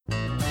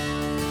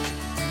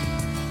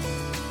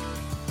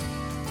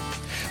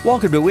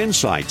Welcome to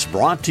Insights,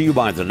 brought to you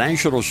by the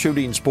National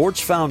Shooting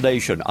Sports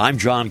Foundation. I'm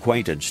John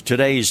Quaintance.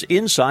 Today's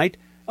Insight,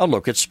 a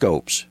look at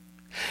scopes.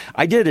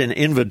 I did an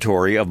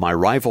inventory of my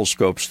rifle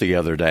scopes the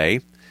other day,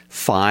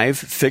 5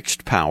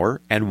 fixed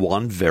power and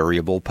 1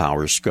 variable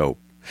power scope.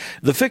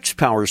 The fixed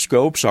power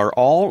scopes are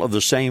all of the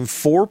same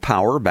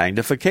 4-power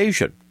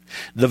magnification.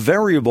 The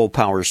variable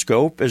power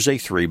scope is a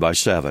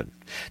 3x7.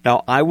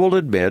 Now, I will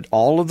admit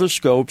all of the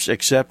scopes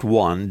except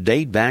one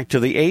date back to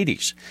the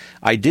 80s.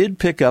 I did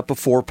pick up a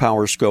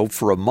 4-power scope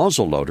for a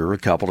muzzleloader a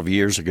couple of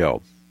years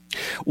ago.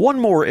 One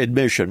more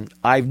admission,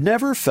 I've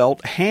never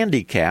felt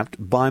handicapped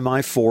by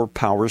my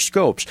 4-power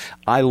scopes.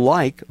 I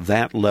like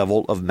that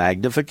level of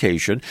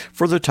magnification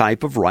for the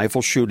type of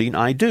rifle shooting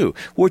I do,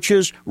 which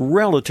is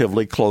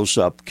relatively close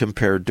up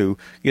compared to,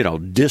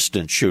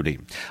 distant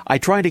shooting. I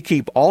try to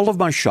keep all of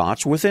my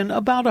shots within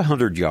about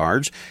 100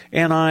 yards,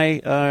 and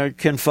I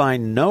can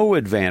find no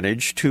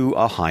advantage to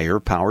a higher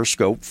power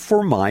scope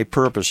for my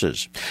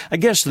purposes. I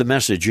guess the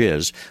message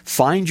is,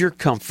 find your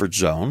comfort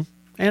zone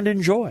and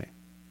enjoy.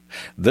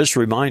 This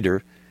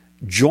reminder,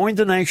 join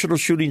the National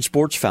Shooting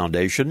Sports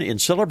Foundation in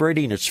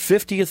celebrating its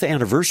 50th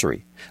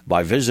anniversary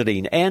by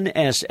visiting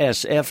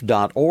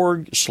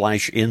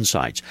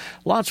nssf.org/insights.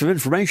 Lots of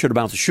information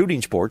about the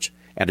shooting sports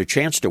and a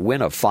chance to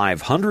win a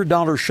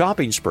 $500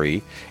 shopping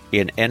spree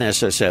in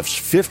NSSF's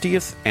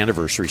 50th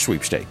anniversary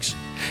sweepstakes.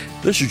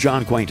 This is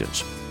John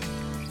Quaintance.